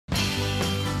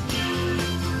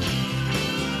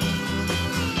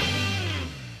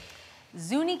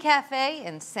Zuni Cafe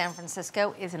in San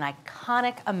Francisco is an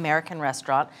iconic American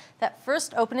restaurant that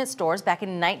first opened its doors back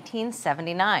in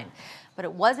 1979. But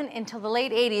it wasn't until the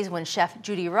late 80s when Chef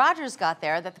Judy Rogers got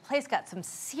there that the place got some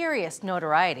serious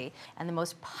notoriety. And the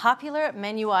most popular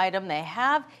menu item they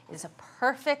have is a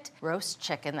perfect roast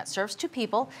chicken that serves 2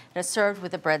 people and is served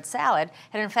with a bread salad.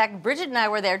 And in fact, Bridget and I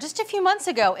were there just a few months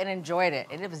ago and enjoyed it.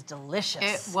 And it was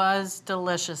delicious. It was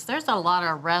delicious. There's a lot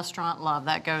of restaurant love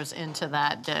that goes into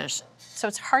that dish. So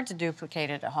it's hard to duplicate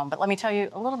it at home. But let me tell you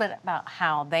a little bit about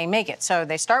how they make it. So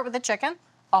they start with the chicken.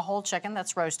 A whole chicken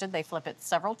that's roasted. They flip it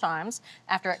several times.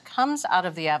 After it comes out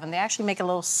of the oven, they actually make a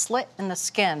little slit in the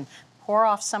skin, pour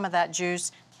off some of that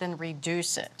juice, then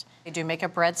reduce it. They do make a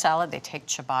bread salad. They take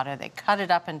ciabatta, they cut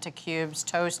it up into cubes,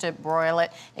 toast it, broil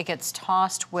it. It gets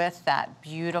tossed with that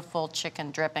beautiful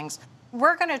chicken drippings.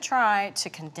 We're gonna try to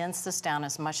condense this down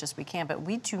as much as we can, but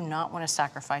we do not want to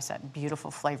sacrifice that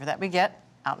beautiful flavor that we get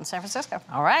out in San Francisco.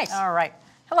 All right. All right.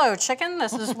 Hello, chicken.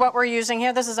 This is what we're using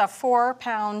here. This is a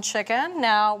 4-pound chicken.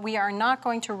 Now, we are not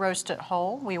going to roast it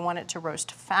whole. We want it to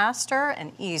roast faster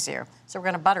and easier. So we're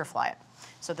going to butterfly it.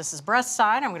 So this is breast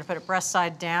side. I'm going to put it breast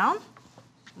side down.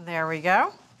 There we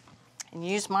go. And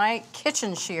use my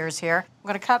kitchen shears here. I'm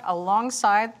going to cut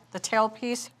alongside the tail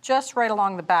piece, just right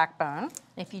along the backbone.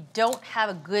 If you don't have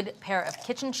a good pair of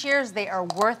kitchen shears, they are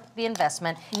worth the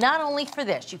investment. Not only for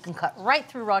this, you can cut right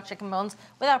through raw chicken bones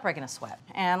without breaking a sweat.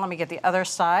 And let me get the other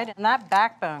side. And that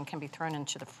backbone can be thrown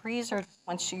into the freezer.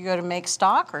 Once you go to make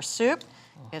stock or soup,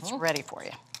 it's ready for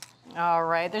you. All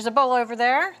right, there's a bowl over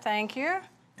there. Thank you.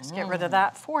 Let's get rid of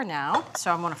that for now.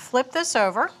 So I'm gonna flip this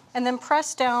over and then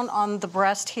press down on the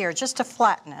breast here just to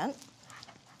flatten it,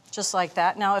 just like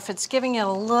that. Now, if it's giving you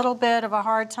a little bit of a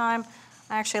hard time,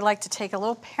 I actually like to take a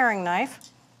little paring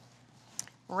knife.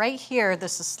 Right here,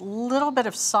 this is a little bit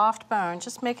of soft bone.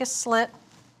 Just make a slit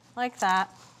like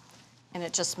that, and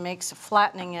it just makes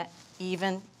flattening it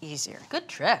even easier. Good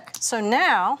trick. So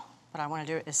now, what I want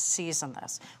to do is season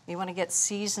this. We want to get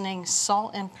seasoning,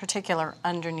 salt in particular,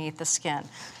 underneath the skin.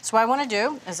 So what I want to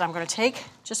do is I'm going to take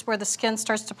just where the skin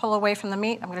starts to pull away from the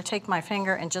meat, I'm going to take my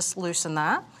finger and just loosen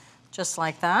that, just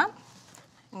like that.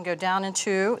 And go down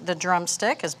into the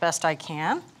drumstick as best I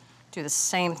can. Do the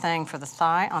same thing for the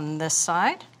thigh on this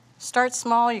side. Start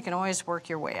small, you can always work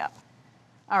your way up.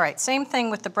 All right, same thing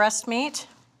with the breast meat.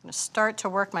 I'm going to start to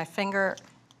work my finger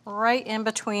right in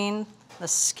between the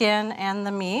skin and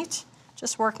the meat.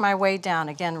 Just work my way down,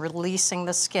 again, releasing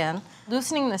the skin.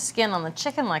 Loosening the skin on the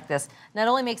chicken like this not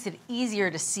only makes it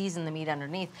easier to season the meat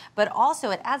underneath, but also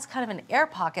it adds kind of an air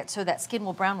pocket so that skin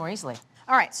will brown more easily.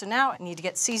 All right, so now I need to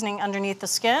get seasoning underneath the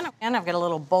skin. And I've got a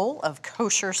little bowl of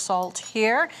kosher salt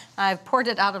here. I've poured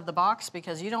it out of the box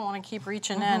because you don't want to keep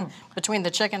reaching in between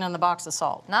the chicken and the box of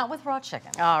salt. Not with raw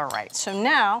chicken. All right, so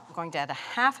now I'm going to add a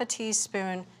 ½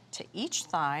 teaspoon to each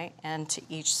thigh and to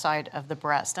each side of the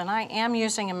breast. And I am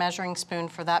using a measuring spoon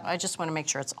for that. I just want to make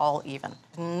sure it's all even.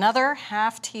 Another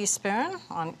 ½ teaspoon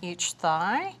on each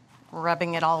thigh,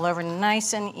 rubbing it all over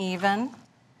nice and even.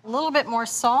 A little bit more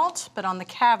salt, but on the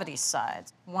cavity side,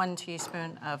 1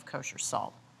 teaspoon of kosher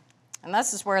salt. And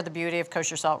this is where the beauty of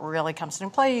kosher salt really comes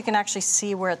into play. You can actually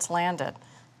see where it's landed.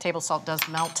 Table salt does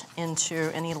melt into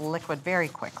any liquid very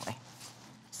quickly.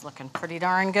 It's looking pretty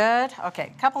darn good.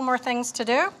 Okay, a couple more things to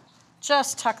do.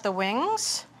 Just tuck the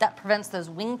wings. That prevents those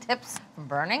wing tips from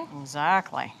burning.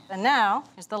 Exactly. And now,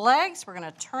 here's the legs. We're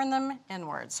gonna turn them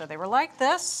inward. So they were like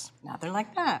this, now they're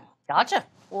like that. Gotcha.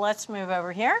 Let's move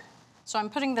over here. So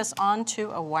I'm putting this onto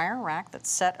a wire rack that's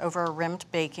set over a rimmed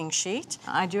baking sheet.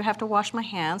 I do have to wash my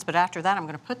hands, but after that I'm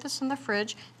going to put this in the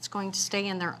fridge. It's going to stay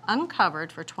in there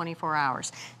uncovered for 24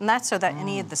 hours. And that's so that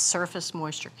any of the surface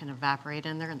moisture can evaporate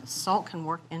in there and the salt can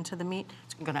work into the meat.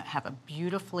 It's going to have a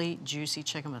beautifully juicy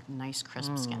chicken with nice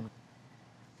crisp skin.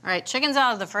 All right, chicken's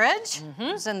out of the fridge.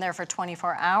 It's in there for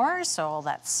 24 hours, so all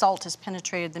that salt has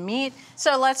penetrated the meat.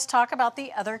 So let's talk about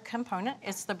the other component.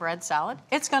 It's the bread salad.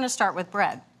 It's gonna start with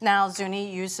bread. Now, Zuni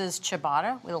uses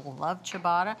ciabatta. We love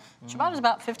ciabatta. Ciabatta's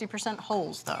about 50%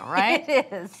 wholes though, right?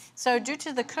 It is. So due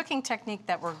to the cooking technique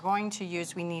that we're going to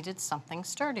use, we needed something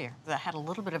sturdier that had a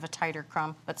little bit of a tighter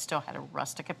crumb, but still had a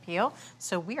rustic appeal.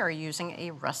 So we are using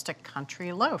a rustic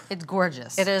country loaf. It's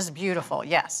gorgeous. It is beautiful,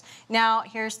 yes. Now,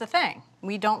 here's the thing.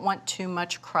 We don't want too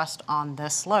much crust on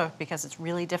this loaf because it's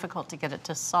really difficult to get it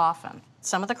to soften.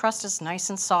 Some of the crust is nice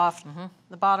and soft,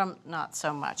 the bottom not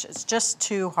so much. It's just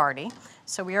too hearty.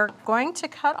 So we are going to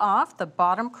cut off the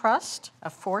bottom crust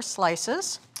of 4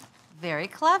 slices. Very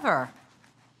clever.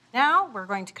 Now we're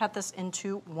going to cut this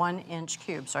into 1-inch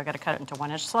cubes. So I gotta cut it into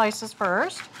 1-inch slices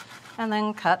first and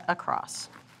then cut across.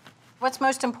 What's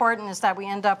most important is that we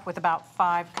end up with about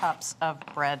 5 cups of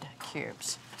bread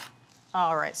cubes.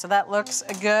 All right, so that looks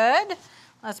good.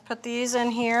 Let's put these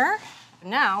in here.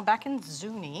 Now, back in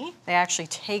Zuni, they actually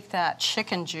take that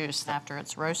chicken juice after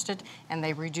it's roasted and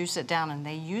they reduce it down and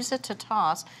they use it to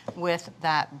toss with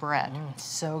that bread.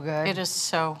 So good. It is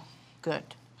so good.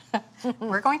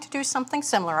 We're going to do something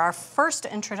similar. Our first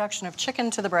introduction of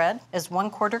chicken to the bread is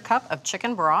 1/4 cup of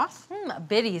chicken broth. A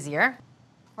bit easier.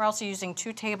 We're also using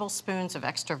 2 tablespoons of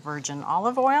extra virgin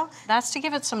olive oil. That's to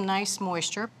give it some nice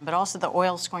moisture, but also the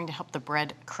oil is going to help the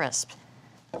bread crisp.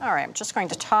 All right, I'm just going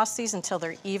to toss these until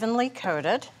they're evenly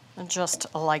coated, just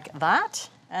like that.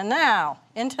 And now,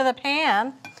 into the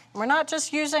pan. We're not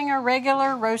just using a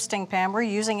regular roasting pan, we're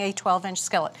using a 12-inch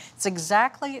skillet. It's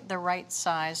exactly the right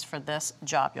size for this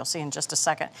job. You'll see in just a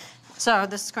second. So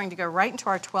this is going to go right into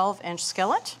our 12-inch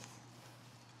skillet.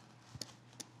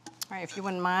 All right, if you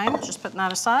wouldn't mind, just putting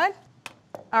that aside.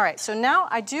 All right, so now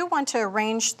I do want to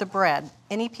arrange the bread.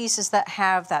 Any pieces that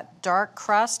have that dark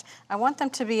crust, I want them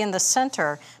to be in the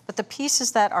center, but the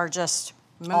pieces that are just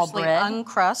mostly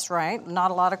uncrust, right?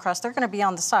 Not a lot of crust, they're gonna be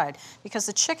on the side because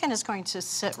the chicken is going to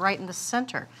sit right in the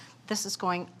center. This is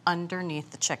going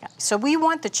underneath the chicken. So we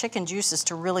want the chicken juices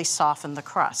to really soften the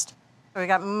crust. So we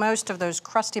got most of those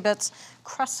crusty bits,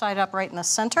 crust side up right in the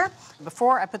center.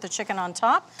 Before I put the chicken on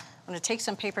top, I'm gonna take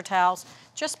some paper towels,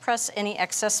 just press any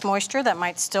excess moisture that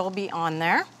might still be on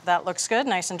there. That looks good,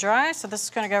 nice and dry. So this is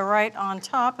gonna go right on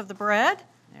top of the bread.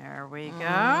 There we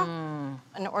go.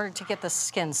 In order to get the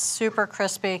skin super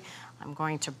crispy, I'm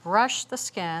going to brush the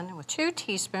skin with 2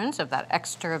 teaspoons of that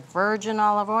extra virgin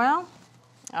olive oil.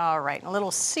 All right, a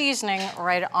little seasoning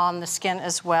right on the skin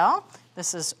as well.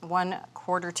 This is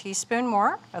 1/4 teaspoon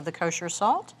more of the kosher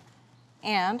salt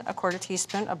and 1/4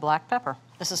 teaspoon of black pepper.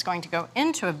 This is going to go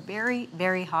into a very,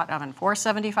 very hot oven,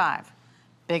 475.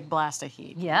 Big blast of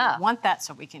heat. Yeah. We want that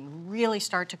so we can really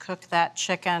start to cook that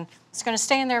chicken. It's going to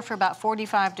stay in there for about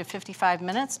 45 to 55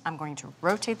 minutes. I'm going to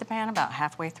rotate the pan about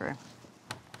halfway through.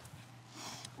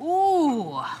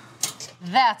 Ooh,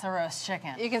 that's a roast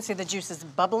chicken. You can see the juices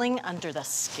bubbling under the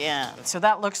skin. So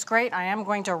that looks great. I am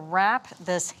going to wrap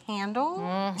this handle.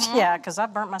 Yeah, because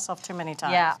I've burnt myself too many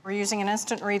times. Yeah. We're using an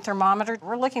instant read thermometer.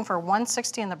 We're looking for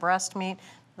 160 in the breast meat.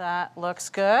 That looks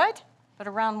good, but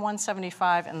around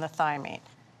 175 in the thigh meat.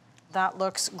 That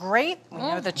looks great. We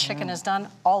know the chicken is done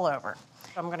all over.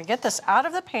 I'm gonna get this out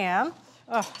of the pan.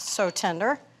 Oh, so tender.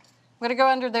 I'm gonna go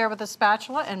under there with a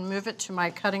spatula and move it to my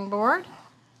cutting board.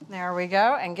 There we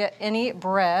go, and get any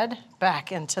bread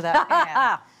back into that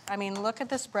pan. I mean, look at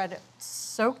this bread, it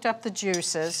soaked up the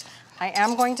juices. I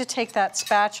am going to take that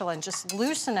spatula and just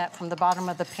loosen it from the bottom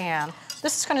of the pan.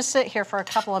 This is gonna sit here for a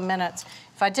couple of minutes.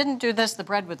 If I didn't do this, the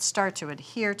bread would start to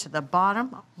adhere to the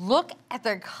bottom. Look at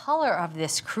the color of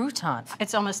this crouton.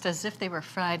 It's almost as if they were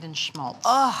fried in schmaltz.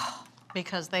 Oh,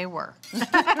 because they were.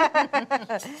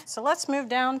 So let's move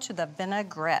down to the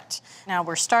vinaigrette. Now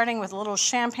we're starting with a little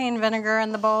champagne vinegar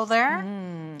in the bowl there.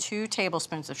 2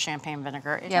 tablespoons of champagne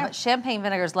vinegar. yeah, but champagne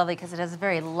vinegar is lovely because it has a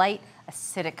very light,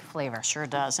 acidic flavor. Sure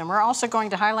does. And we're also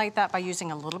going to highlight that by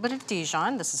using a little bit of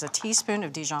Dijon. This is a teaspoon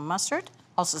of Dijon mustard.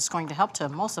 Also, it's going to help to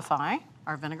emulsify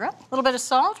our vinaigrette. A little bit of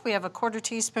salt. We have a 1/4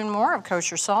 teaspoon more of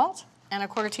kosher salt and a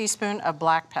 1/4 teaspoon of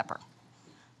black pepper.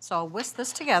 So I'll whisk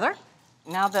this together.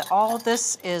 Now that all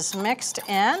this is mixed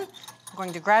in, I'm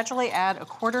going to gradually add a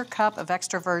 1/4 cup of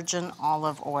extra virgin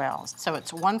olive oil. So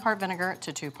it's 1 part vinegar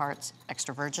to 2 parts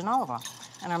extra virgin olive oil.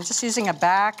 And I'm just using a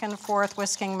back and forth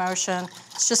whisking motion.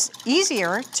 It's just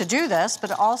easier to do this,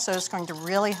 but it also is going to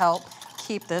really help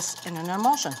keep this in an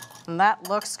emulsion. And that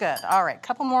looks good. All right,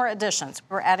 couple more additions.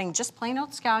 We're adding just plain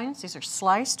old scallions. These are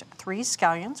sliced 3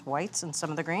 scallions, whites and some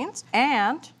of the greens.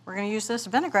 And we're gonna use this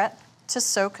vinaigrette to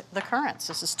soak the currants.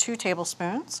 This is 2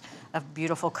 tablespoons of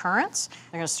beautiful currants.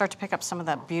 They're gonna start to pick up some of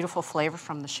that beautiful flavor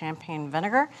from the champagne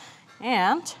vinegar.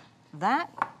 And that,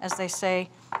 as they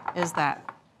say, is that.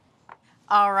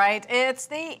 All right, it's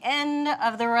the end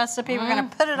of the recipe. We're gonna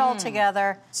put it all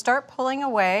together. Start pulling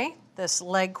away this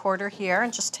leg quarter here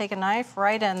and just take a knife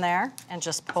right in there and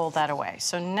just pull that away.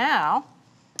 So now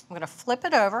I'm gonna flip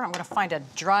it over. I'm gonna find a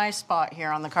dry spot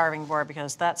here on the carving board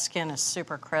because that skin is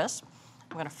super crisp.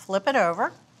 I'm gonna flip it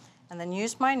over and then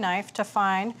use my knife to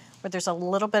find where there's a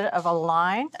little bit of a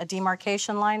line, a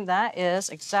demarcation line. That is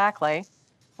exactly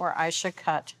where I should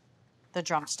cut the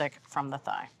drumstick from the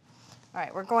thigh. All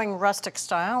right, we're going rustic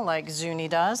style like Zuni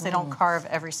does. They don't carve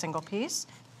every single piece.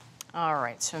 All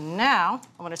right, so now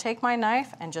I'm gonna take my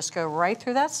knife and just go right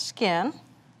through that skin,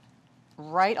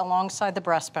 right alongside the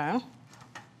breastbone.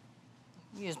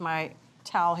 Use my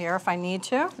towel here if I need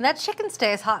to. And that chicken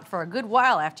stays hot for a good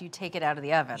while after you take it out of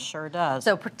the oven. Sure does.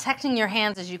 So protecting your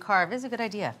hands as you carve is a good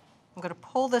idea. I'm going to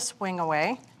pull this wing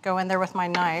away, go in there with my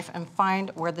knife, and find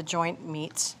where the joint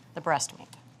meets the breast meat.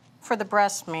 For the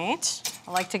breast meat,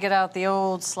 I like to get out the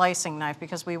old slicing knife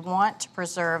because we want to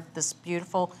preserve this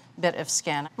beautiful bit of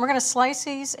skin. We're going to slice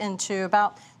these into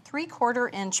about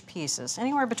 3/4 inch pieces.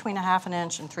 Anywhere between 1/2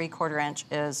 inch and 3/4 inch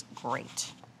is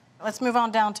great. Let's move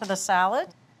on down to the salad.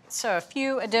 So a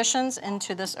few additions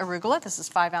into this arugula. This is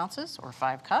 5 ounces or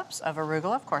 5 cups of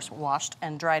arugula, of course washed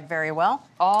and dried very well.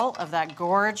 All of that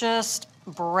gorgeous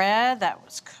bread that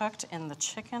was cooked in the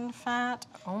chicken fat.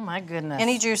 Oh my goodness.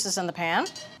 Any juices in the pan.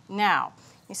 Now,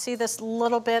 you see this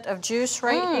little bit of juice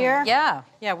right here? Yeah.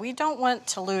 Yeah, we don't want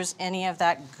to lose any of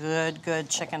that good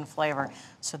chicken flavor.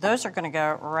 So those are gonna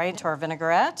go right to our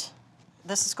vinaigrette.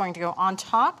 This is going to go on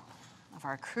top of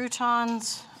our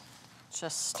croutons.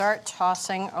 Just start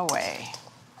tossing away.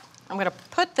 I'm gonna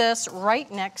put this right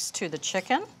next to the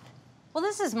chicken. Well,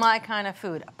 this is my kind of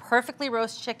food. A perfectly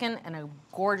roast chicken and a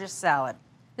gorgeous salad.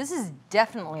 This is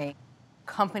definitely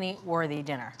company-worthy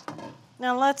dinner.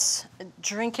 Now let's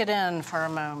drink it in for a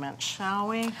moment, shall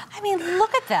we? I mean,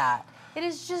 look at that. It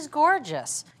is just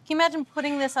gorgeous. Can you imagine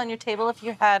putting this on your table if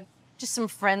you had just some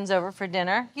friends over for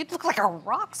dinner? You'd look like a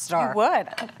rock star. You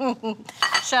would.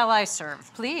 Shall I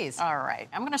serve? Please. All right.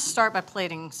 I'm going to start by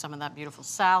plating some of that beautiful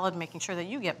salad, making sure that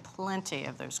you get plenty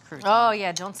of those croutons. Oh,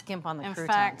 yeah, don't skimp on the In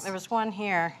croutons. fact, there was one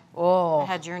here Oh. that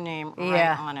had your name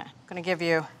right on it. I'm going to give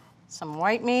you some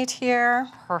white meat here.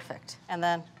 Perfect. And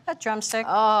then a drumstick.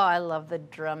 Oh, I love the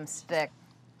drumstick.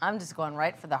 I'm just going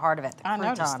right for the heart of it, the I crouton.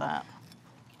 noticed that.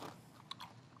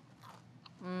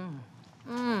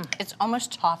 It's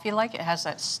almost toffee-like. It has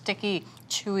that sticky,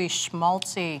 chewy,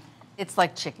 schmaltzy. It's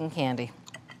like chicken candy.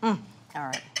 All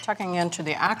right, tucking into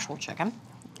the actual chicken.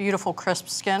 Beautiful crisp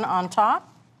skin on top,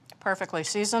 perfectly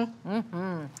seasoned.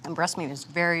 And breast meat is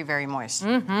very moist.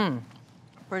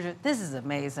 Bridget, this is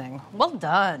amazing. Well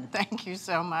done. Thank you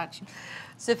so much.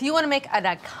 So if you want to make an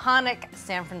iconic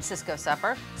San Francisco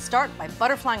supper, start by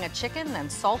butterflying a chicken, then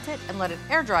salt it and let it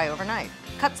air dry overnight.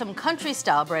 Cut some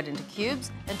country-style bread into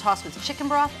cubes and toss with chicken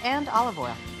broth and olive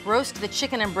oil. Roast the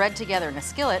chicken and bread together in a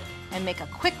skillet and make a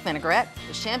quick vinaigrette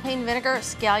with champagne vinegar,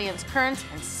 scallions, currants,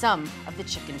 and some of the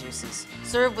chicken juices.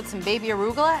 Serve with some baby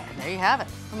arugula, and there you have it.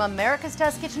 From America's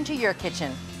Test Kitchen to your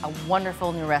kitchen, a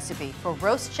wonderful new recipe for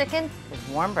roast chicken with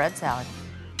warm bread salad.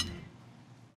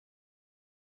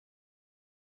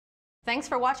 Thanks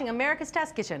for watching America's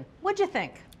Test Kitchen. What'd you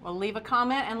think? Well, leave a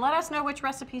comment and let us know which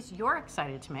recipes you're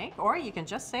excited to make, or you can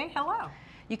just say hello.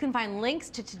 You can find links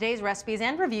to today's recipes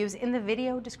and reviews in the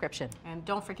video description. And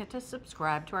don't forget to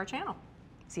subscribe to our channel.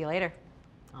 See you later.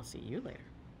 I'll see you later.